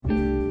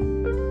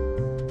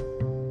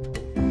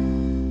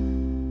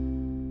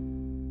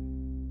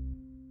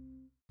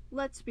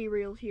let's be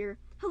real here.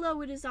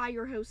 Hello, it is I,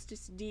 your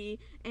hostess D,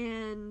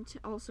 and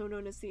also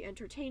known as the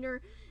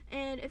Entertainer,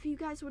 and if you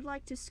guys would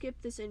like to skip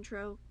this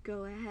intro,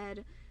 go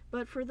ahead,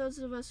 but for those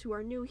of us who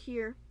are new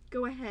here,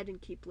 go ahead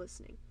and keep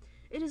listening.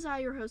 It is I,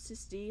 your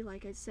hostess D,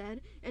 like I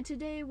said, and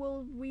today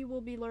we will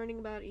be learning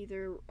about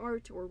either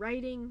art or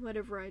writing,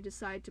 whatever I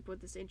decide to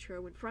put this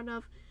intro in front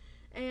of,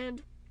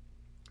 and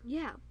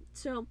yeah,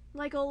 so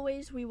like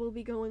always, we will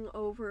be going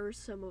over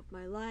some of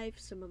my life,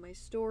 some of my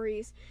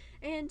stories,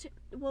 and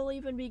we'll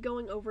even be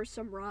going over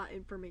some raw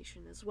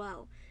information as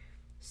well.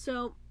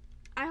 So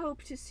I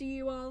hope to see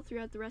you all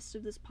throughout the rest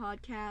of this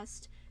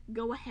podcast.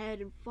 Go ahead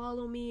and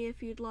follow me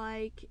if you'd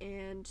like,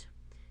 and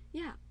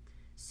yeah,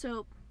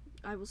 so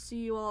I will see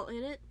you all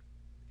in it,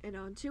 and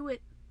on to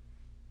it.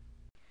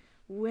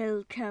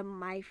 Welcome,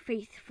 my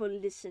faithful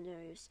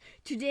listeners.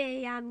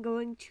 Today I'm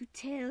going to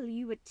tell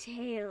you a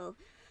tale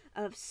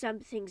of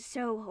something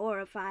so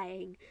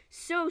horrifying,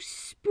 so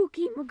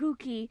spooky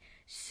magooky,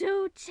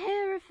 so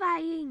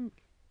terrifying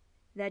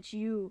that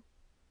you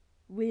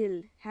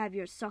will have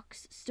your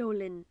socks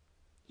stolen.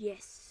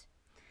 Yes.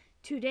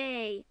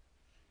 Today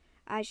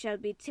I shall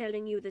be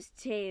telling you this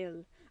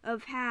tale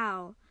of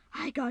how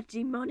I got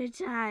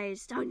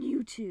demonetized on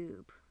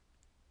YouTube.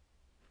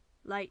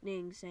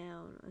 Lightning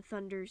sound,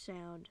 thunder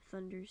sound,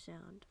 thunder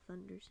sound,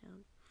 thunder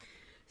sound.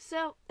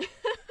 So,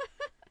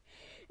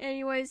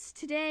 anyways,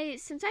 today,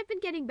 since I've been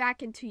getting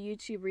back into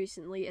YouTube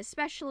recently,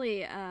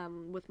 especially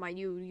with my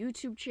new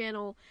YouTube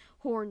channel,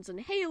 Horns and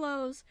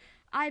Halos,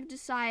 I've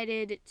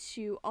decided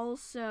to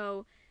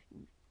also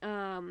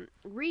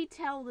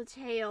retell the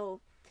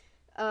tale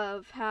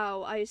of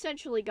how I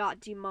essentially got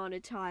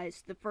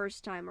demonetized the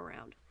first time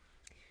around.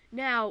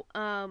 Now,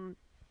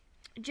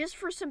 just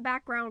for some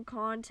background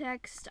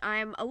context,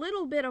 I'm a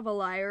little bit of a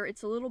liar.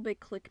 It's a little bit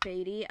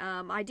clickbaity.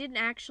 I didn't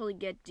actually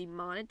get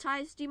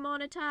demonetized.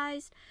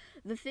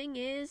 The thing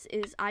is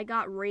I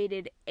got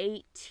rated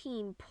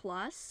 18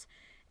 plus,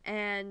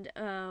 and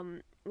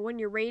when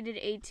you're rated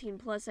 18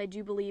 plus, I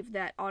do believe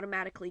that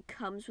automatically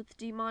comes with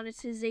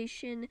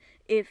demonetization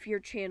if your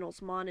channel's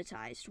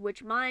monetized,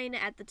 which mine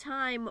at the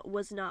time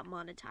was not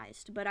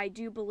monetized, but I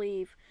do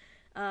believe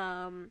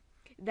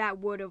that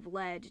would have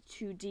led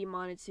to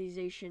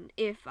demonetization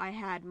if I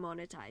had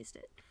monetized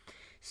it.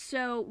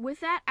 So, with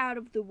that out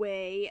of the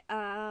way,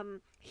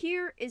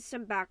 here is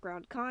some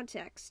background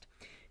context.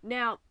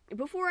 Now,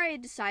 before I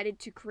had decided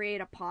to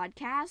create a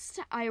podcast,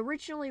 I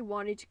originally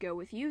wanted to go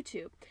with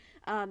YouTube.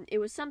 It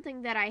was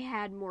something that I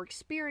had more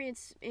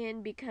experience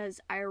in because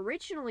I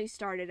originally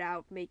started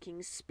out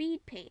making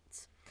speed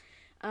paints.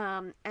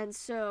 And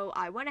so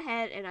I went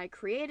ahead and I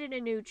created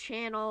a new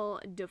channel,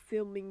 The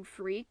Filming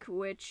Freak,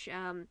 which,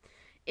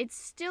 it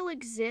still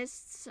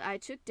exists. I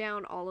took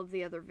down all of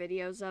the other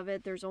videos of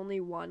it. There's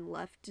only one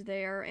left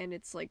there, and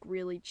it's, like,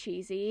 really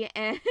cheesy,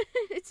 and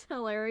it's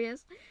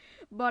hilarious.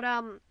 But,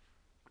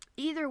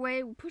 either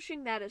way,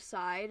 pushing that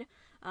aside,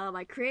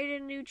 I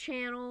created a new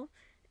channel,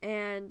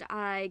 and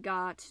I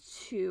got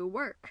to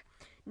work.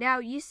 Now,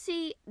 you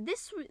see,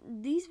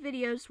 these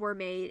videos were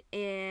made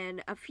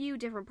in a few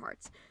different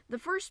parts. The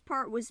first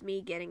part was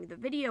me getting the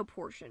video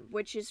portion,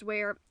 which is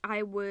where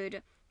I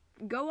would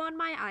go on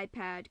my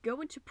iPad,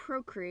 go into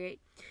Procreate,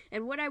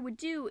 and what I would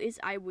do is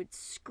I would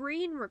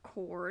screen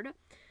record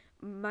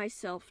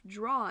myself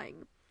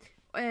drawing.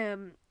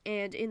 And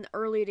in the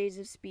early days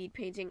of speed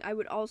painting, I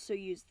would also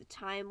use the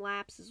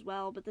time-lapse as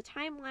well, but the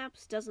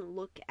time-lapse doesn't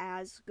look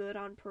as good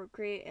on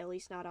Procreate, at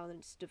least not on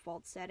its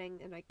default setting,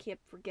 and I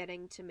kept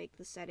forgetting to make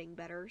the setting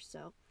better,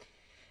 so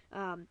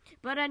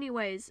but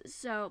anyways,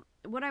 so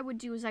what I would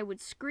do is I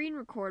would screen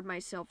record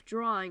myself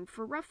drawing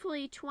for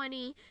roughly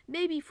 20,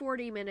 maybe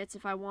 40 minutes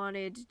if I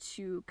wanted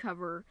to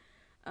cover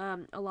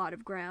a lot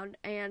of ground.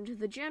 And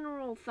the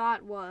general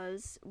thought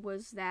was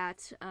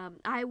that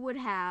I would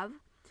have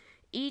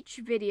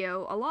each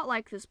video, a lot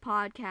like this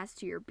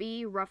podcast here,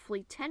 be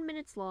roughly 10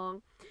 minutes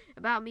long,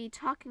 about me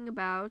talking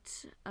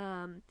about,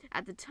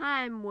 at the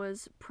time,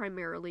 was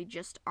primarily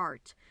just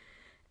art.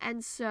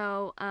 And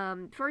so,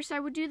 first I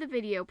would do the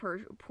video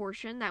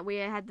portion, that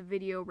way I had the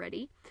video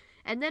ready.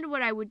 And then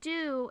what I would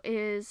do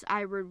is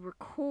I would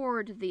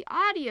record the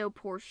audio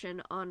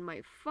portion on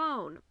my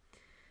phone.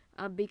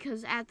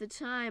 Because at the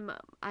time,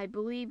 I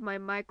believe my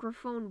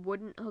microphone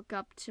wouldn't hook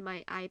up to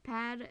my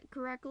iPad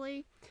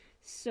correctly.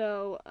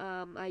 So,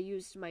 I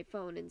used my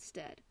phone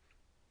instead.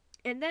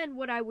 And then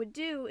what I would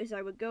do is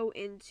I would go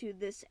into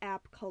this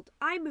app called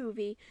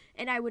iMovie,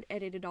 and I would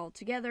edit it all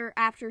together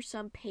after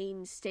some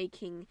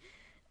painstaking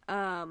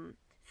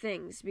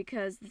things,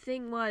 because the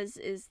thing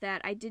is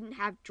that I didn't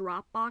have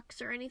Dropbox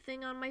or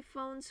anything on my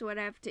phone, so I'd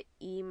have to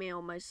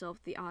email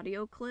myself the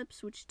audio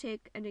clips, which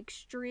take an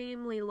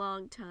extremely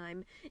long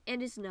time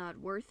and is not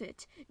worth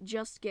it.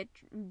 Just get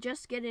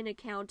an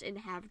account and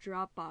have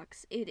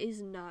Dropbox. It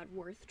is not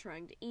worth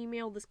trying to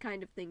email this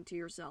kind of thing to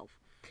yourself.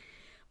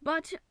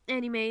 But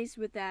anyways,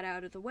 with that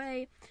out of the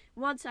way,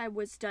 once I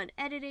was done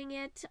editing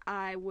it,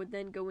 I would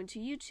then go into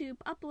YouTube,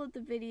 upload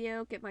the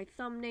video, get my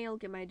thumbnail,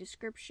 get my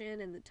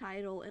description and the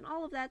title and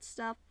all of that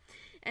stuff,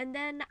 and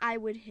then I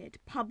would hit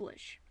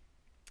publish.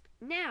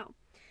 Now,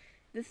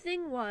 the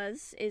thing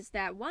is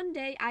that one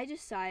day I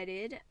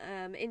decided,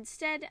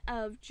 instead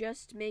of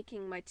just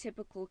making my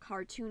typical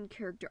cartoon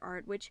character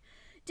art, which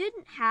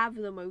didn't have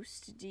the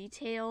most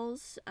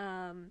details,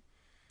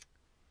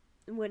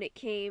 when it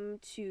came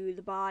to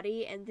the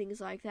body and things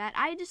like that,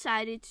 I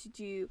decided to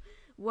do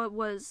what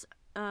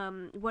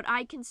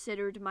I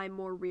considered my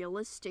more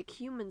realistic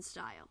human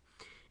style.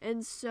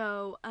 And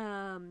so,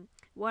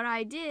 what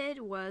I did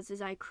was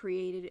I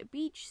created a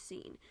beach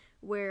scene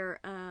where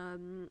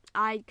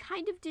I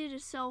kind of did a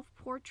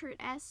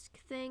self-portrait-esque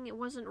thing. It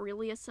wasn't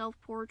really a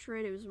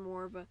self-portrait, it was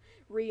more of a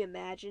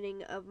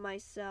reimagining of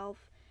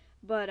myself.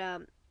 But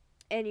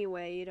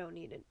anyway, you don't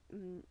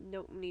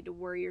need to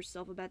worry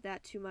yourself about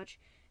that too much.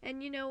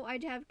 And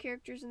I'd have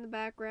characters in the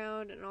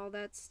background and all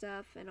that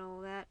stuff and all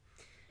that.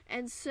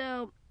 And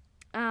so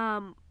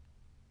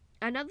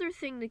another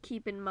thing to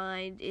keep in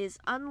mind is,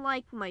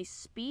 unlike my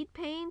speed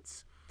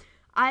paints,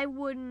 I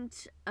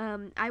wouldn't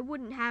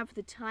have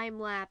the time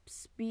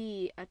lapse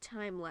be a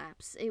time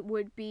lapse. It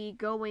would be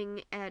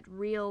going at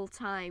real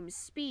time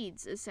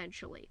speeds,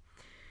 essentially.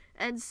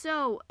 And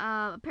so,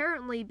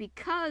 apparently,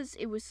 because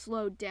it was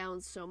slowed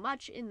down so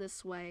much in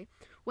this way,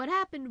 what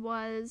happened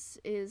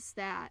is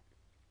that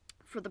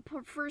for the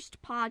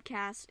first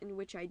podcast in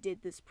which I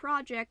did this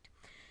project,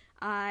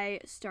 I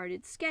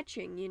started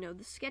sketching,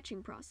 the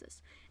sketching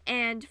process.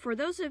 And for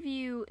those of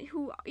you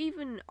who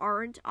even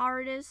aren't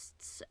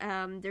artists,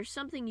 there's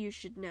something you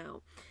should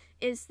know,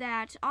 is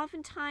that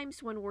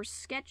oftentimes when we're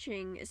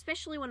sketching,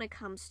 especially when it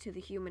comes to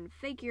the human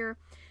figure,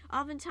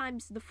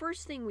 oftentimes the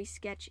first thing we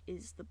sketch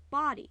is the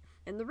body.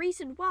 And the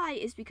reason why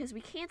is because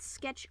we can't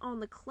sketch on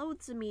the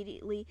clothes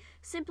immediately,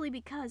 simply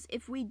because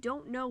if we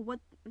don't know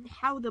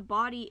how the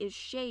body is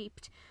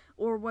shaped,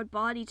 or what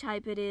body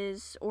type it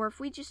is, or if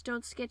we just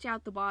don't sketch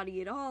out the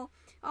body at all,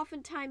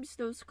 oftentimes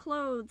those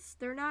clothes,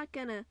 they're not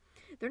gonna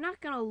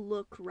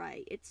look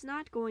right. It's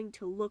not going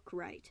to look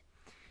right.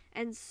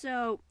 And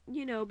so,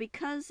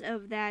 because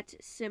of that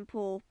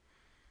simple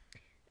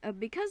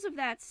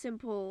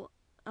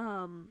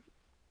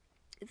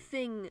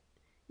thing,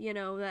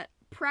 that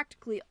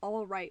practically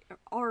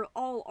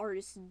all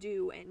artists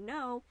do and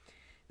know,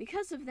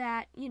 because of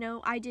that,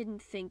 I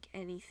didn't think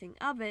anything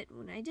of it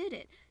when I did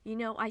it.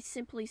 I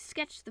simply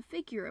sketched the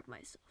figure of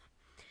myself.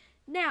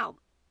 Now,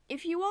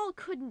 if you all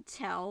couldn't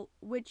tell,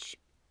 which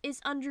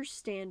is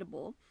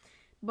understandable,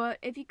 but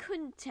if you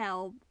couldn't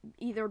tell,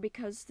 either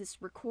because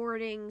this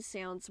recording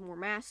sounds more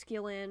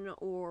masculine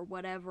or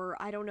whatever,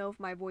 I don't know if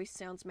my voice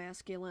sounds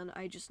masculine,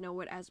 I just know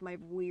it as my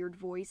weird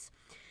voice.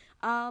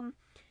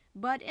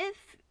 But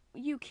if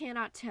you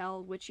cannot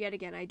tell, which yet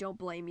again, I don't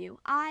blame you,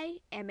 I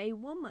am a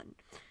woman.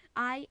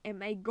 I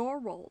am a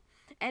girl.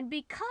 And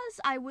because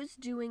I was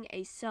doing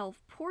a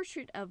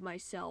self-portrait of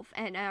myself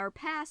and are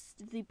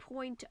past the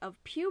point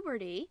of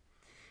puberty,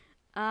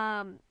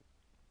 I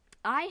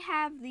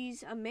have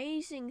these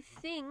amazing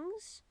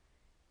things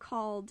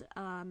called,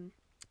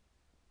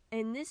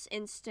 in this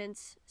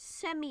instance,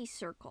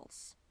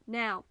 semicircles.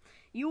 Now,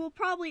 you will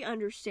probably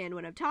understand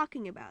what I'm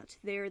talking about.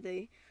 They're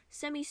the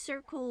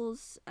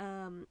semicircles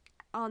on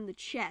the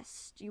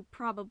chest. You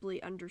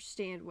probably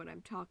understand what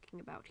I'm talking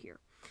about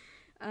here.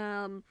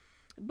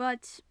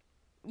 But,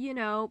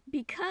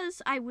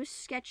 because I was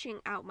sketching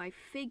out my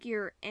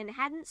figure and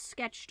hadn't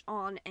sketched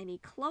on any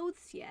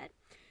clothes yet,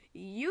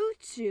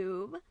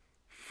 YouTube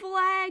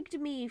flagged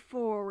me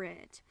for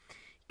it.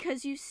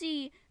 'Cause you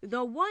see,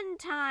 the one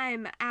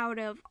time out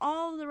of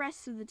all the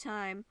rest of the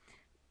time,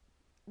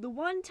 the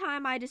one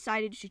time I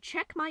decided to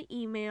check my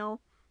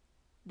email,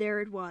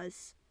 there it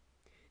was.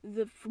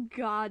 The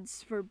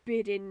God's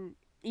forbidden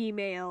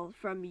email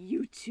from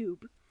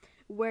YouTube,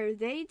 where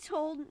they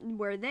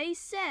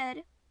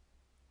said,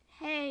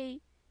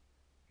 hey,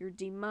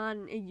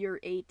 you're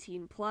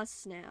 18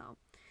 plus now.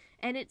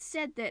 And it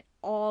said that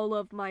all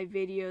of my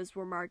videos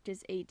were marked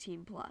as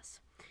 18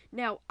 plus.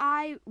 Now,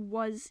 I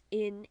was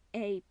in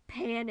a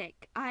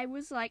panic. I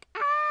was like,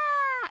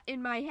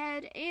 in my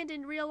head and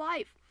in real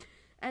life.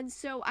 And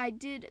so I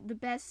did the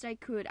best I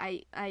could.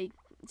 I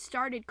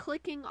started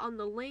clicking on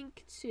the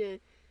link to,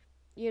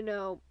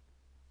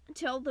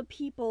 tell the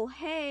people,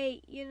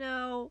 hey,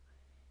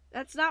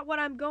 that's not what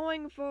I'm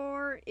going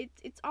for.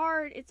 It's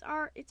art.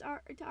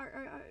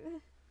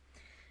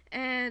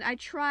 And I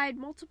tried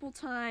multiple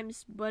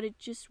times, but it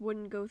just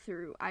wouldn't go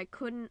through. I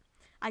couldn't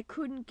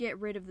get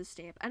rid of the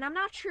stamp. And I'm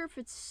not sure if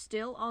it's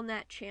still on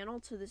that channel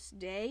to this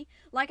day.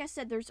 Like I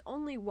said, there's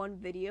only one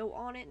video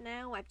on it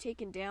now. I've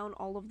taken down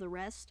all of the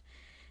rest.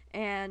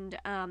 And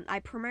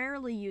I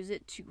primarily use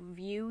it to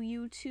view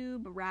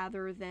YouTube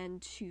rather than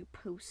to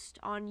post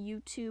on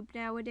YouTube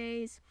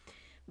nowadays.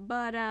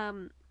 But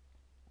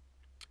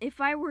if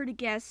I were to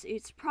guess,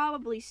 it's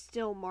probably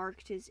still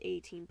marked as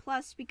 18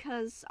 plus,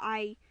 because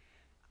I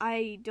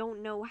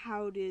don't know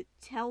how to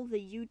tell the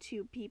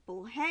YouTube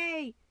people,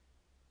 hey,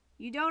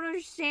 you don't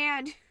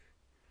understand.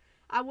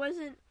 I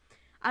wasn't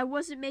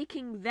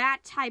making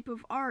that type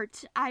of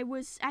art. I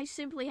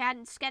simply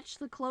hadn't sketched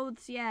the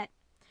clothes yet.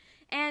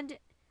 And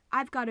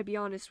I've got to be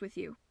honest with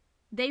you.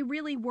 they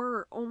really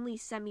were only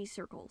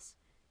semicircles.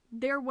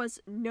 There was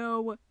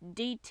no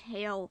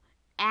detail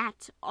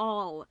at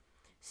all.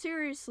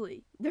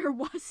 Seriously, there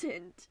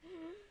wasn't.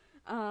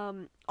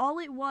 All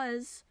it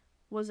was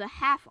a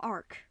half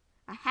arc.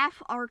 A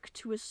half arc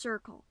to a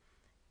circle.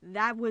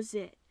 That was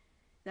it.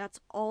 That's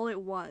all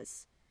it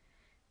was.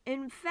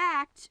 In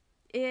fact,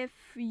 if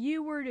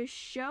you were to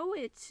show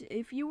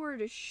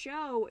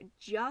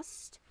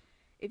just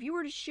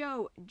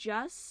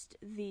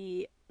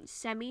the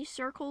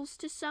semicircles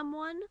to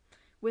someone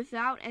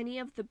without any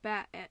of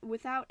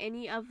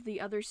the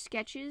other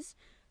sketches,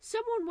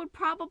 someone would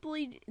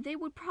probably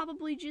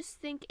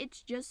just think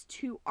it's just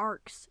two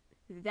arcs.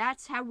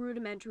 That's how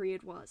rudimentary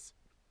it was.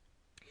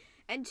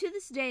 And to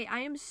this day,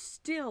 I'm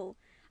still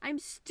a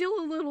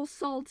little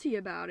salty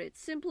about it,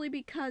 simply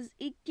because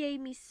it gave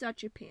me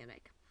such a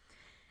panic.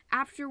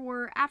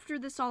 After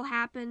this all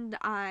happened,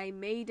 I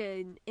made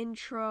an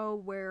intro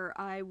where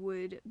I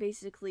would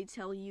basically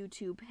tell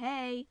YouTube,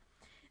 hey,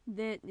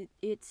 that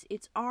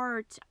it's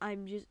art. I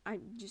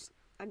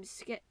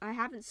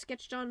haven't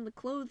sketched on the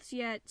clothes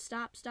yet.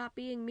 Stop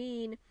being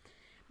mean.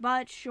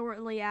 But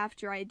shortly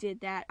after I did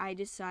that, I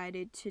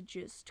decided to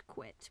just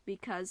quit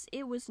because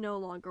it was no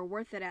longer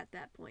worth it at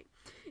that point.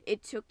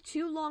 It took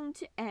too long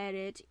to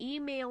edit.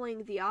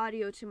 Emailing the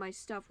audio to my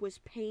stuff was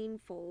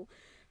painful.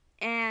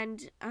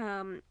 And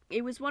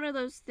it was one of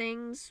those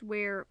things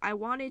where I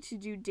wanted to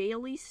do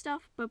daily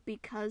stuff, but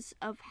because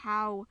of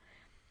how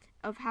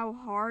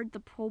hard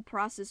the whole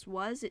process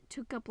was, it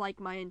took up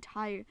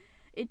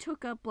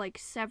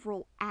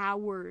several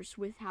hours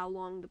with how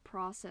long the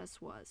process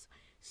was.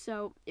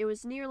 So it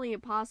was nearly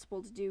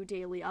impossible to do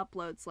daily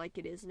uploads like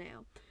it is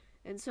now.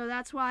 And so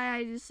that's why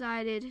I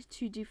decided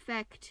to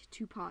defect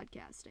to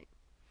podcasting.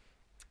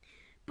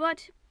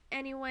 But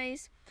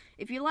anyways,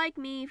 if you like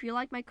me, if you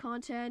like my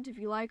content, if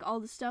you like all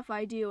the stuff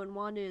I do and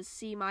want to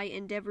see my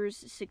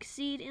endeavors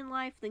succeed in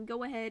life, then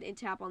go ahead and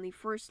tap on the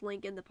first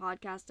link in the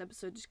podcast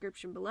episode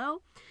description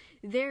below.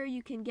 There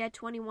you can get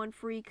 21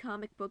 free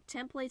comic book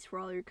templates for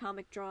all your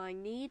comic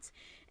drawing needs,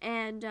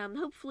 and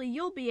hopefully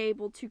you'll be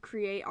able to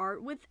create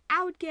art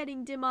without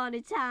getting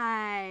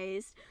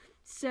demonetized.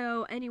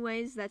 So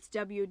anyways, that's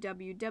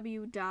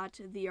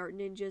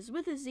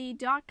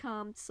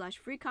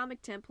www.theartninjas.com/free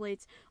comic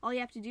templates. All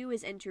you have to do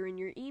is enter in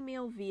your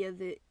email via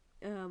the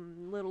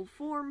little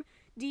form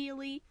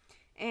dealy,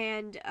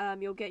 and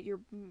you'll get your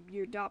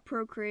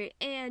 .procreate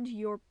and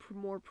your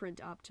more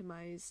print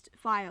optimized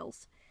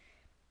files.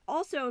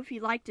 Also, if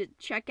you'd like to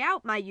check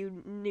out my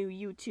new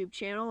YouTube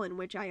channel in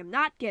which I am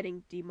not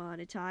getting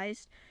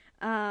demonetized,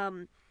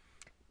 go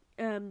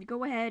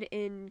ahead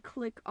and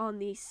click on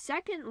the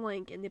second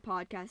link in the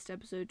podcast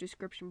episode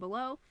description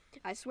below.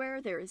 I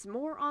swear there is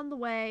more on the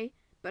way.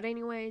 But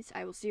anyways,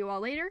 I will see you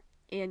all later,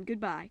 and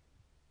goodbye.